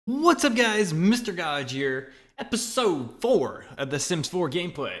What's up guys, Mr. Godge here, episode 4 of the Sims 4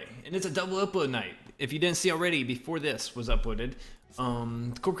 gameplay, and it's a double upload night. If you didn't see already before this was uploaded,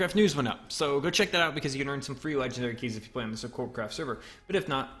 the Corbacraft news went up, so go check that out because you can earn some free legendary keys if you play on this Corbacraft server, but if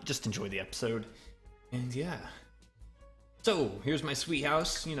not, just enjoy the episode, and yeah. So, here's my sweet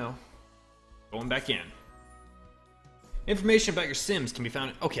house, you know, going back in. Information about your Sims can be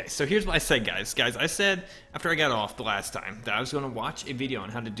found. Okay, so here's what I said, guys. I said after I got off the last time that I was going to watch a video on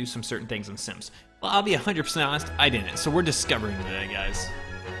how to do some certain things in Sims. Well, I'll be 100% honest, I didn't. So we're discovering today, guys.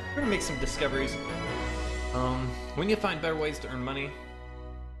 We're going to make some discoveries. We need to find better ways to earn money.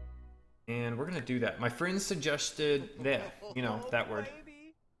 And we're going to do that. My friend suggested, you know, that word.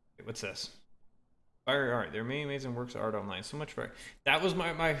 Wait, what's this? Fire art. There are many amazing works of art online. So much fire. That was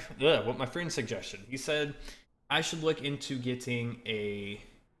what my friend suggested. He said I should look into getting a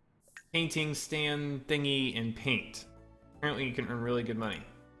painting stand thingy and paint. Apparently you can earn really good money.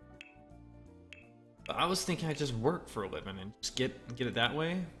 But I was thinking I'd just work for a living and just get it that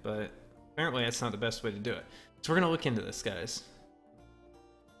way, but apparently that's not the best way to do it. So we're gonna look into this, guys.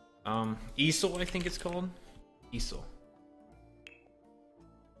 Easel, I think it's called. Easel.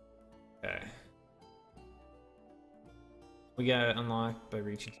 Okay. We got it unlocked by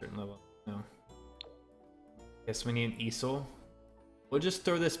reaching a certain level. No. Guess we need an easel. We'll just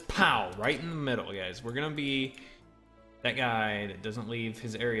throw this pow right in the middle, guys. We're gonna be that guy that doesn't leave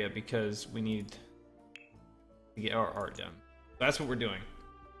his area because we need to get our art done. That's what we're doing.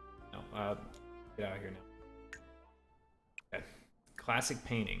 No, get out of here now. Okay. Classic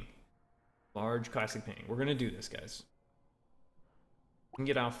painting. Large classic painting. We're gonna do this, guys. We can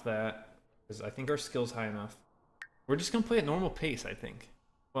get off that because I think our skill's high enough. We're just gonna play at normal pace, I think.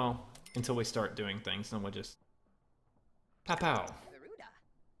 Well, until we start doing things, then we'll just pow pow.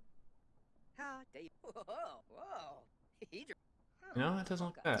 No, that doesn't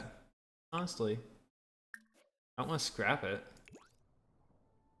look bad. Honestly, I don't want to scrap it.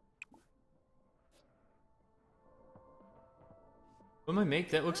 What am I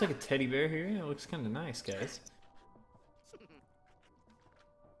make? That looks like a teddy bear here. Yeah, it looks kind of nice, guys.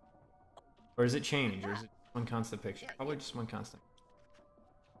 Or does it change? Or is it one constant picture? Probably just one constant.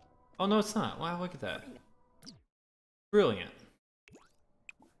 Oh no, it's not. Wow, look at that. Brilliant.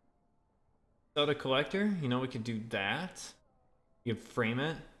 Sell to collector? You know, we could do that. You could frame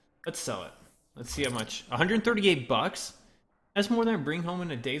it. Let's sell it. Let's see how much. 138 bucks? That's more than I bring home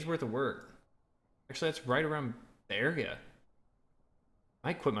in a day's worth of work. Actually, that's right around the area. I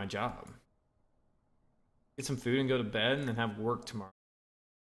might quit my job. Get some food and go to bed and then have work tomorrow.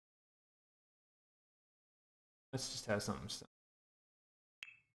 Let's just have something.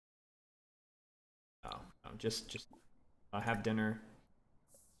 Oh, no, just have dinner.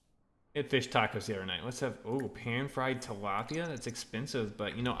 We had fish tacos the other night. Let's have pan-fried tilapia. That's expensive,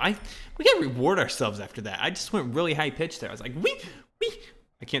 but you know, we gotta reward ourselves after that. I just went really high pitched there. I was like, wee, wee.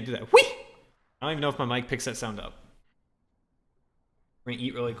 I can't do that. Wee. I don't even know if my mic picks that sound up. We're gonna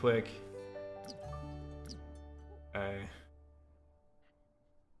eat really quick. Okay.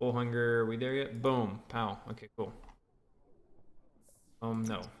 Full hunger. Are we there yet? Boom. Pow. Okay, cool.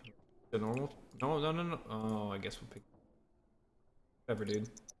 No. The normal? No. Oh, I guess we'll pick. Whatever, dude.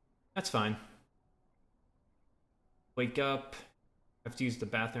 That's fine. Wake up. Have to use the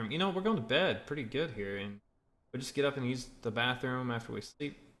bathroom. You know, we're going to bed pretty good here, and we'll just get up and use the bathroom after we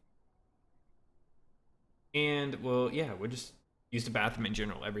sleep. And we'll just use the bathroom in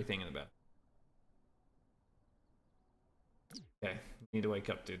general, everything in the bathroom. Okay, need to wake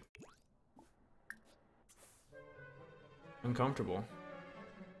up, dude. Uncomfortable.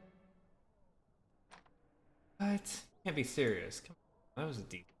 What? Can't be serious. Come on, that was a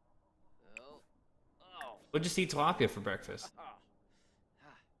deep. We'll just eat tilapia for breakfast.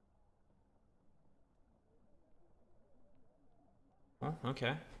 Oh,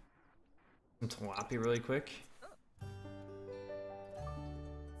 okay. Some tilapia really quick.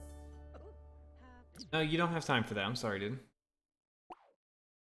 No, you don't have time for that. I'm sorry, dude.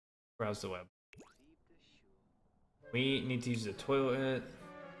 Browse the web. We need to use the toilet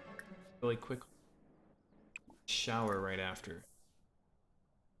really quick. Shower right after.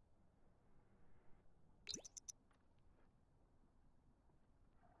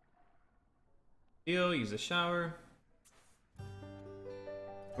 Use a shower.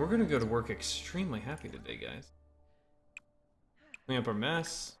 We're gonna go to work extremely happy today, guys. Clean up our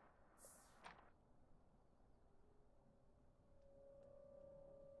mess.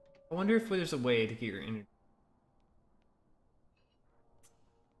 I wonder if there's a way to get your energy.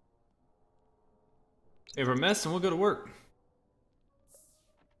 We have our mess and we'll go to work.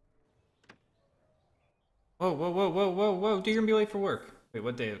 Whoa, whoa, whoa, whoa, whoa, whoa. Dude, you're gonna be late for work. Wait,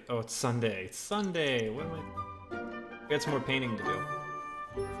 what day? Oh, it's Sunday. It's Sunday. What am I? We got some more painting to do.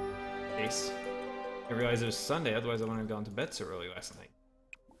 Case. I realized it was Sunday, otherwise I wouldn't have gone to bed so early last night.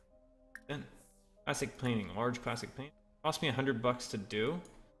 Then, classic painting, large classic paint. Cost me $100 to do.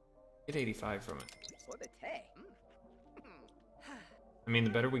 Get 85 from it. I mean, the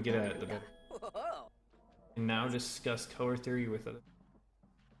better we get at it, the better. And now discuss color theory with other.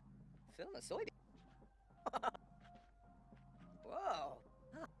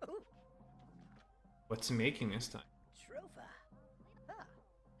 What's he making this time?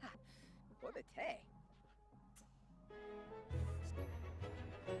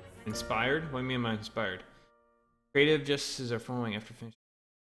 Inspired? What do you mean am I inspired? Creative justices are following after finishing.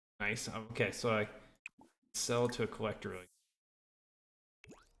 Nice. Okay, so I sell to a collector. Really.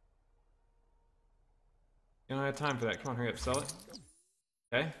 You don't have time for that. Come on, hurry up, sell it.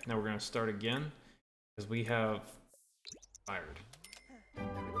 Okay, now we're gonna start again because we have inspired.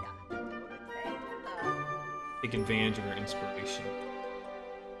 Take advantage of our inspiration.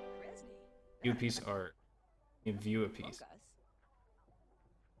 View a piece of art. You view a piece.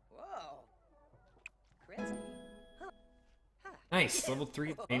 Nice, level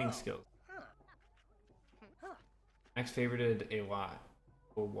 3 painting skills. Max favorited a lot.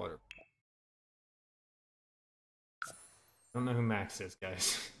 Cold water. I don't know who Max is,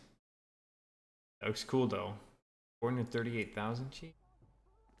 guys. That looks cool though. 438,000 cheap.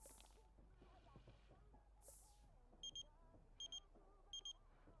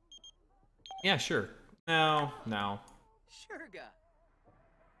 Yeah, sure. No. Sure.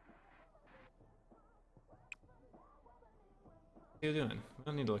 What are you doing? I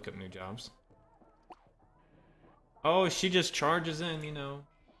don't need to look up new jobs. Oh, she just charges in, you know.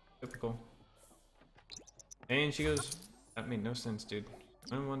 Typical. And she goes, that made no sense, dude.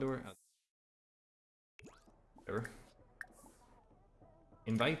 I don't want to wear. Whatever.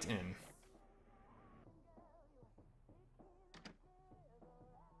 Invite in.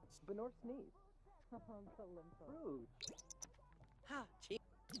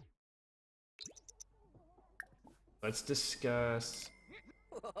 Let's discuss.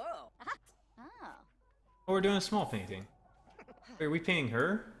 Oh, we're doing a small painting. Wait, are we painting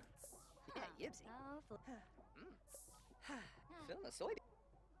her?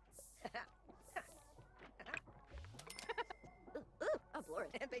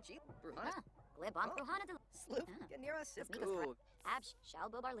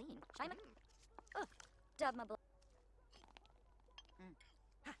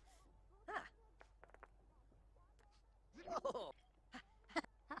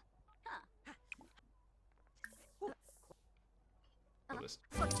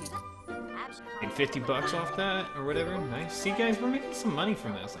 Made $50 off that or whatever. Nice. See, guys, we're making some money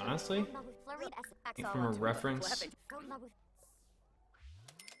from this, honestly. From a reference.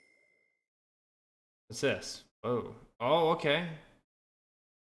 What's this? Whoa. Oh, okay.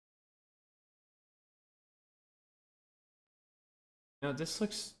 Now this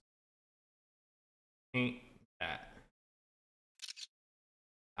looks. Paint that.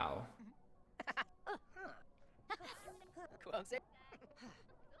 Ow.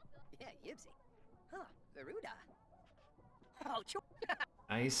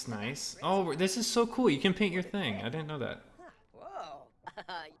 Nice, nice. Oh, this is so cool. You can paint your thing. I didn't know that.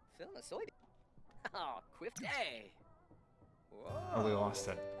 Oh, we lost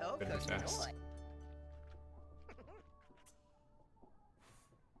that. Pretty fast.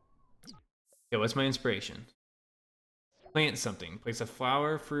 Okay, what's my inspiration? Plant something. Place a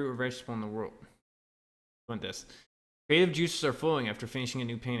flower, fruit, or vegetable in the world. I want this. Creative juices are flowing after finishing a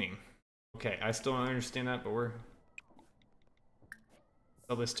new painting. Okay, I still don't understand that, but we're...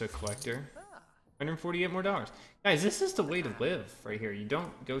 Sell this to a collector. $148 more. Guys, this is the way to live right here. You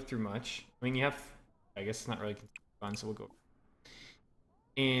don't go through much. I mean, you have... I guess it's not really fun, so we'll go.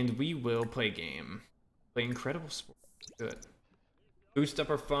 And we will play a game. Play Incredible Sport. Do it. Boost up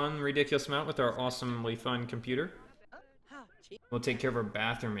our fun, ridiculous amount with our awesomely fun computer. We'll take care of our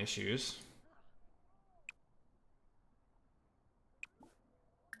bathroom issues.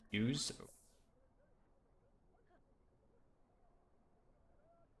 Use.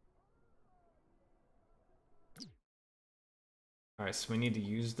 Alright, so we need to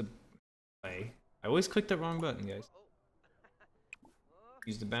use the play. I always click the wrong button, guys.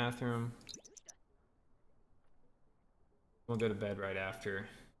 Use the bathroom. We'll go to bed right after.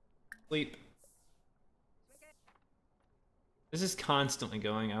 Sleep. This is constantly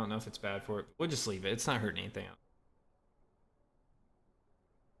going. I don't know if it's bad for it. We'll just leave it. It's not hurting anything else.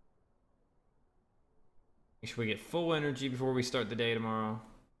 Make sure we get full energy before we start the day tomorrow.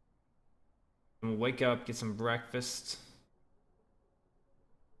 And we'll wake up, get some breakfast.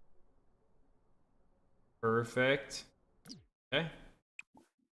 Perfect. Okay.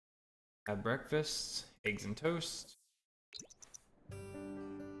 Have breakfast. Eggs and toast.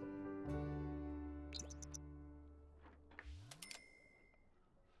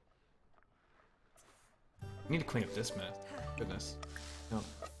 I need to clean up this mess. Goodness. No.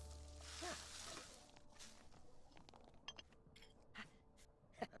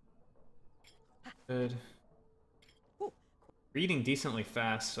 Good. Reading decently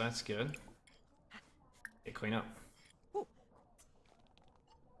fast, so that's good. Okay, clean up.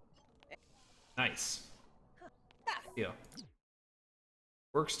 Nice. Deal.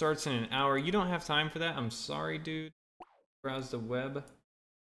 Work starts in an hour. You don't have time for that? I'm sorry, dude. Browse the web.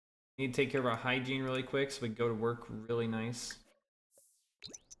 Need to take care of our hygiene really quick so we can go to work really nice.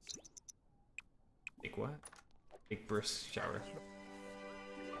 Take what? Take brisk shower.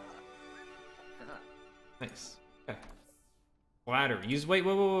 Nice. Okay. Ladder. Use. Wait,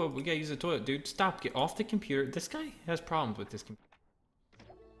 whoa. We gotta use the toilet, dude. Stop. Get off the computer. This guy has problems with this computer.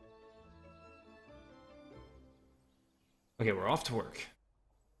 Okay, we're off to work.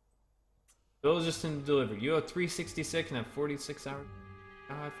 Bill is just in delivery. You have 366 and have 46 hours.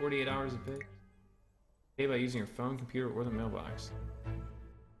 48 hours a pay. Pay by using your phone, computer, or the mailbox. Oh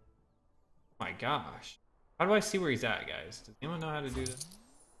my gosh. How do I see where he's at, guys? Does anyone know how to do this?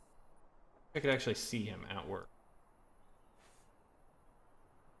 I could actually see him at work.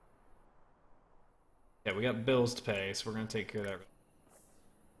 Yeah, we got bills to pay, so we're gonna take care of that.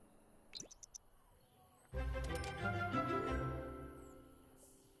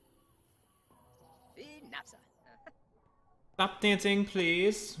 Stop dancing,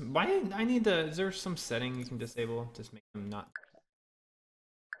 please. Why? I need the. Is there some setting you can disable? Just make them not.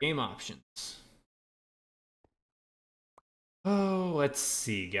 Game options. Oh, let's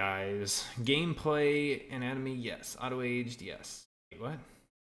see, guys. Gameplay, anatomy, yes. Auto aged, yes. Wait, what?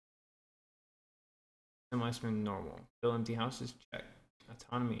 Semi-spin, normal. Fill empty houses, check.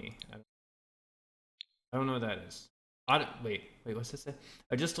 Autonomy. I don't know what that is. Wait, what's this say?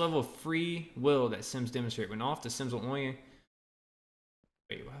 Adjust level of free will that Sims demonstrate. When off, the Sims will only.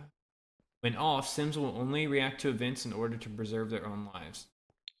 Wait, what? When off, Sims will only react to events in order to preserve their own lives.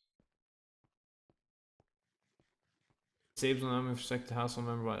 Saves will not affect the household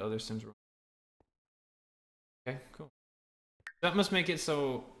member while other Sims. Okay, cool. That must make it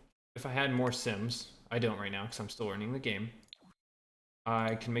so if I had more Sims, I don't right now because I'm still learning the game.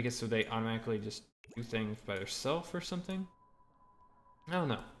 I can make it so they automatically just do things by themselves or something. I don't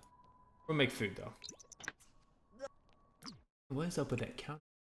know. We'll make food though. What is up with that counter?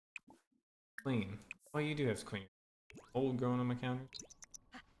 Clean. Oh, you do have to clean. Old growing on my counter.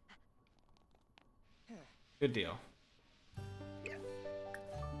 Good deal.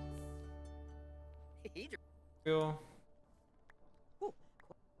 Cool.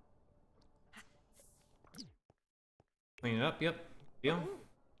 Clean it up. Yep. Deal.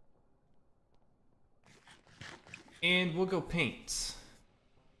 And we'll go paint.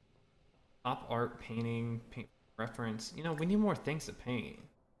 Top art, painting, paint reference. You know, we need more things to paint.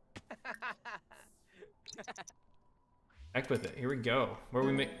 Heck with it. Here we go. Where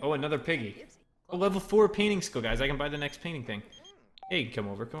we make. Oh, another piggy. Oh, level 4 painting skill, guys. I can buy the next painting thing. Hey, you can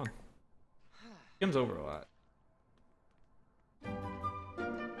come over. Come on. He comes over a lot.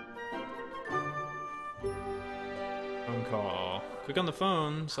 Phone call. Click on the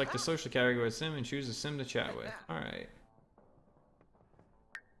phone, select the social category sim, and choose a sim to chat with. Alright.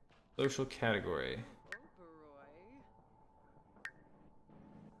 Social category.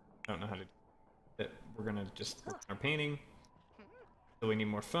 I don't know how to do it. We're gonna just work on our painting. So we need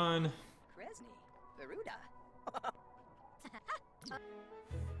more fun.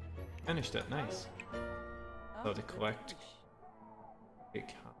 Finished it, nice. So to collect.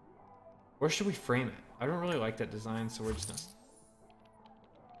 Where should we frame it? I don't really like that design, so we're just gonna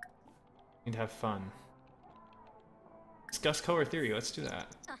need to have fun. Discuss color theory, let's do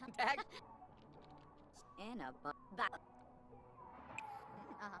that.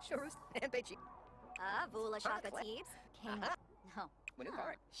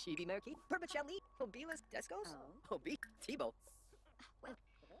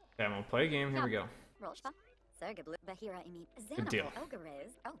 Okay, I'm gonna play a game, here we go. Good deal.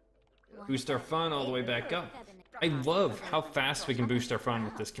 Boost our fun all the way back up. I love how fast we can boost our fun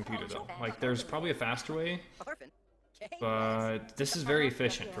with this computer though. Like there's probably a faster way, but this is very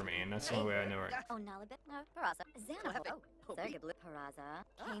efficient for me and that's the only way I know it.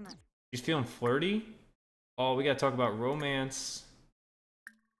 He's feeling flirty? Oh, we gotta talk about romance.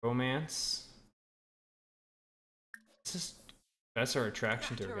 Romance. That's our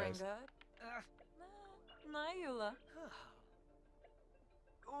attraction to her, guys.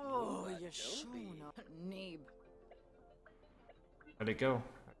 Let it go.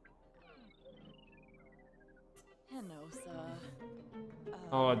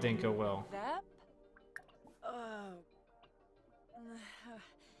 Oh, it didn't go well.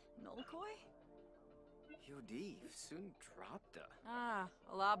 Nolkoi? Yodiv, soon dropped a. Ah,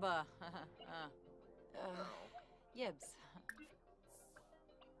 Alaba. Yibs.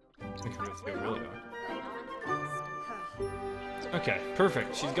 Make her feel really odd. Okay,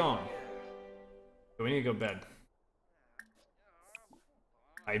 perfect. She's gone. So we need to go to bed.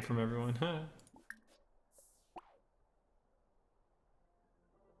 Hide from everyone. Come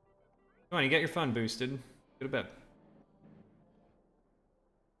on, you got your fun boosted. Go to bed.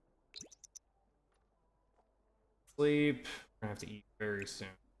 Sleep. We're gonna have to eat very soon.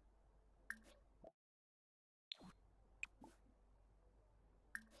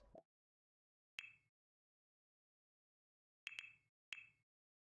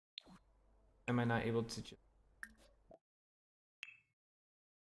 Am I not able to just...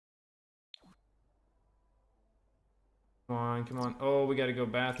 Come on, come on. Oh, we gotta go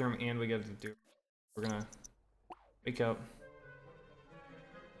bathroom and we gotta do... We're gonna... Wake up.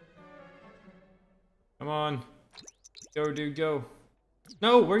 Come on. Go, dude, go.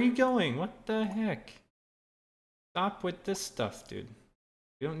 No, where are you going? What the heck? Stop with this stuff, dude.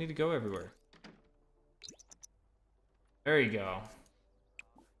 You don't need to go everywhere. There you go.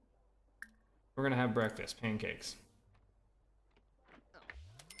 We're gonna have breakfast. Pancakes.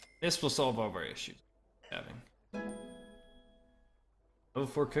 This will solve all of our issues. Having. Level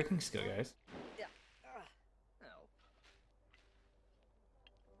 4 cooking skill, guys.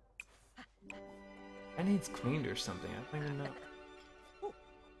 That needs cleaned or something. I don't even know.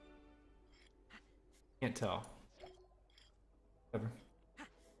 Can't tell. Whatever.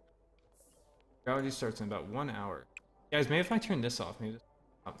 Gravity starts in about 1 hour. Guys, maybe if I turn this off, maybe this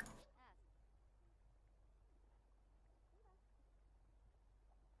up.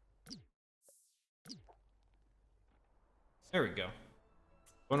 There we go.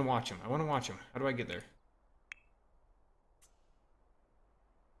 I want to watch him. I want to watch him. How do I get there?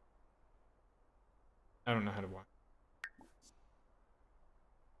 I don't know how to watch.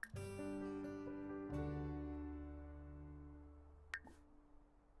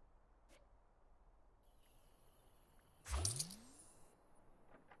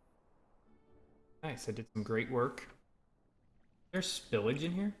 Nice, I did some great work. There's spillage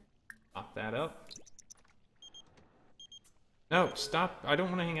in here? Pop that up. No, stop. I don't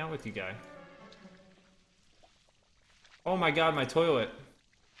want to hang out with you, guy. Oh my god, my toilet.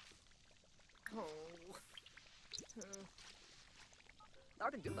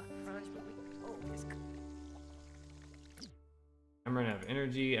 I'm running out of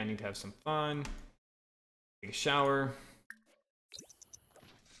energy. I need to have some fun. Take a shower.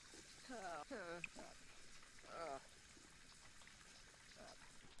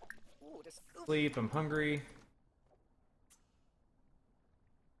 Sleep. I'm hungry.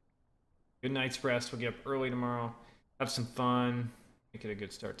 Good night's rest. We'll get up early tomorrow. Have some fun. Make it a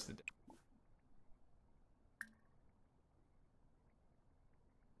good start to the day.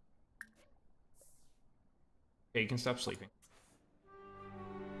 Okay, you can stop sleeping.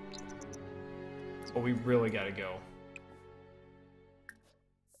 Oh, we really gotta go.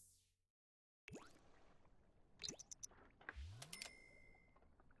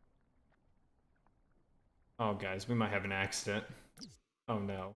 Oh, guys, we might have an accident. Oh,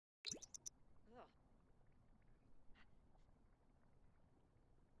 no.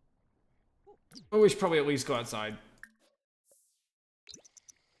 Oh, we should probably at least go outside.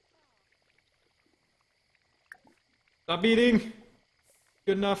 Stop eating!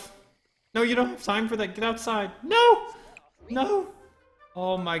 Good enough. No, you don't have time for that. Get outside. No! No!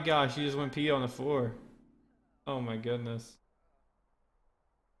 Oh my gosh, you just went pee on the floor. Oh my goodness.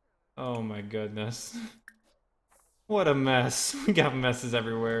 Oh my goodness. What a mess. We got messes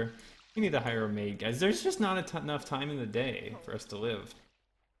everywhere. We need to hire a maid, guys. There's just not enough time in the day for us to live.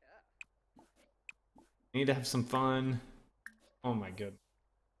 We need to have some fun. Oh my goodness.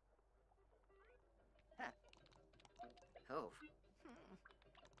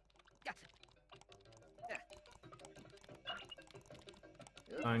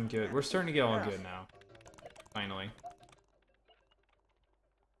 I'm good. We're starting to get all good now. Finally.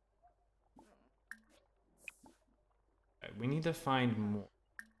 Okay, we need to find more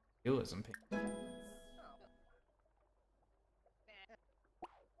realism paper.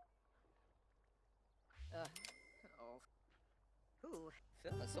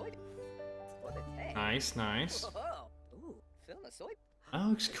 Nice, nice. That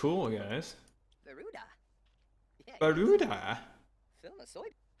looks cool, guys. Baruda.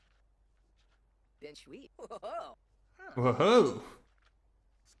 Whoa.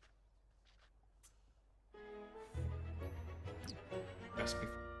 recipe.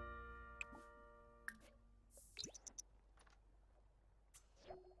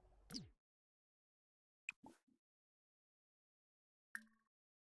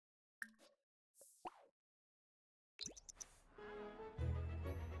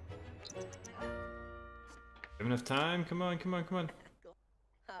 Have enough time? Come on, come on, come on.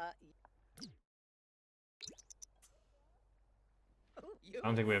 I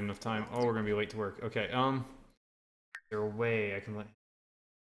don't think we have enough time. Oh, we're gonna be late to work. Okay, is there a way I can let...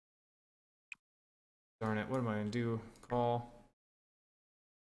 Darn it, what am I gonna do? Call.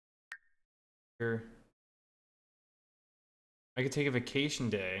 Here. I could take a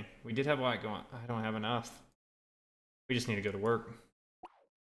vacation day. We did have a lot going. I don't have enough. We just need to go to work.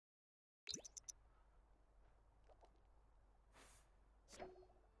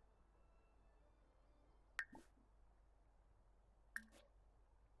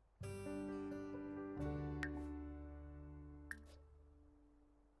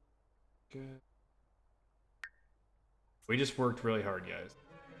 Good. We just worked really hard, guys.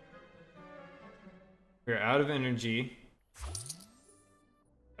 We're out of energy.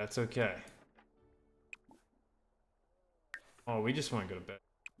 That's okay. Oh, we just want to go to bed.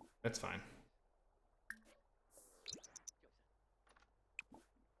 That's fine.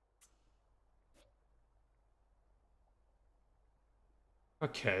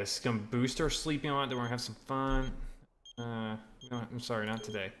 Okay, this is gonna boost our sleeping a lot. Then we're gonna have some fun. I'm sorry, not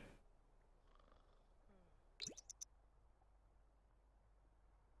today.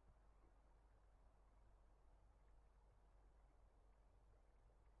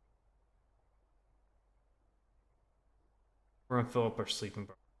 We're gonna fill up our sleeping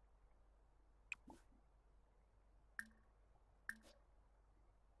bar.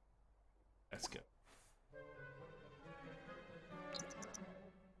 That's good.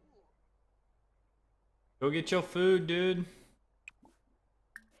 Go get your food, dude.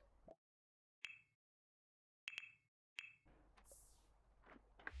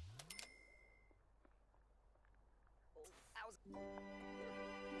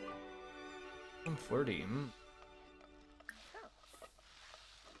 I'm flirty.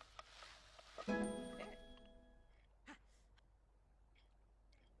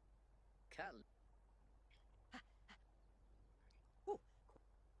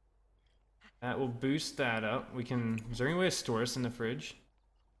 That will boost that up. We can... Is there any way to store this in the fridge?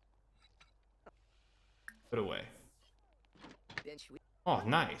 Put away. Oh,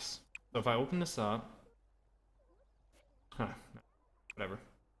 nice. So if I open this up... Huh. Whatever.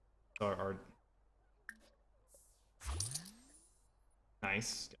 Our...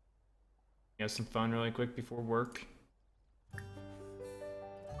 Nice. You have some fun really quick before work.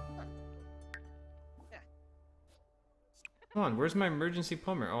 Come on, where's my emergency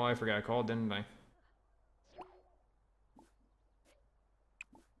plumber? Oh, I forgot I called, didn't I?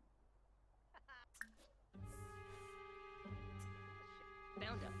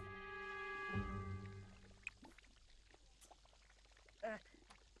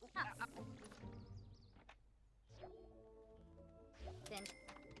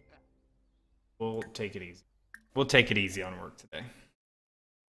 We'll take it easy. We'll take it easy on work today.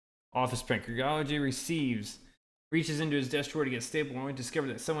 Office prank. Ergology reaches into his desk drawer to get stable only to discover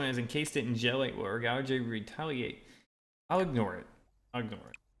that someone has encased it in gelate. Will Ergology retaliate? I'll ignore it. I'll ignore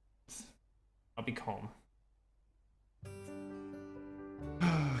it. I'll be calm.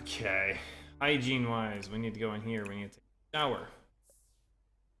 Okay. Hygiene wise, we need to go in here. We need to take a shower.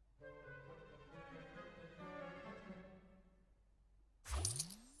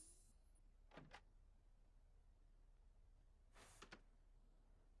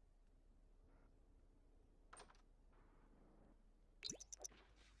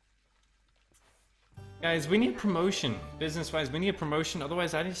 Guys, we need promotion. Business-wise, we need a promotion.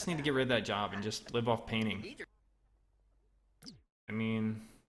 Otherwise, I just need to get rid of that job and just live off painting. I mean,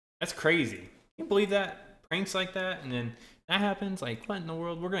 that's crazy. Can you believe that? Pranks like that, and then that happens? Like, what in the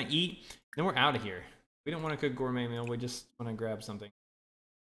world? We're gonna eat, then we're out of here. We don't want to cook gourmet meal. We just want to grab something.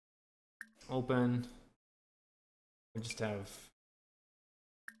 Open. We just have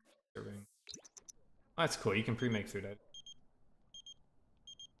serving. Oh, that's cool. You can pre-make food.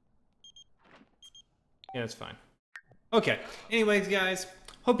 Yeah, that's fine. Okay. Anyways, guys,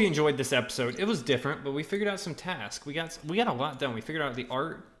 hope you enjoyed this episode. It was different, but we figured out some tasks. We got a lot done. We figured out the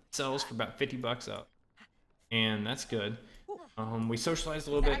art sells for about 50 bucks up, and that's good. We socialized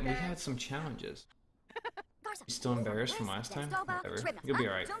a little bit, and we had some challenges. You still embarrassed from last time? Whatever. You'll be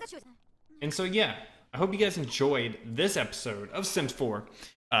alright. And so, yeah, I hope you guys enjoyed this episode of Sims 4.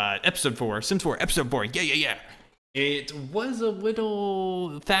 Episode 4. Sims 4, Episode 4. Yeah. It was a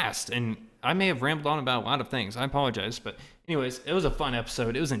little fast, and I may have rambled on about a lot of things. I apologize, but anyways, it was a fun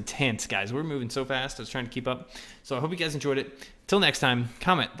episode. It was intense, guys. We're moving so fast. I was trying to keep up. So I hope you guys enjoyed it. Till next time,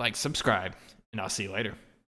 comment, like, subscribe, and I'll see you later.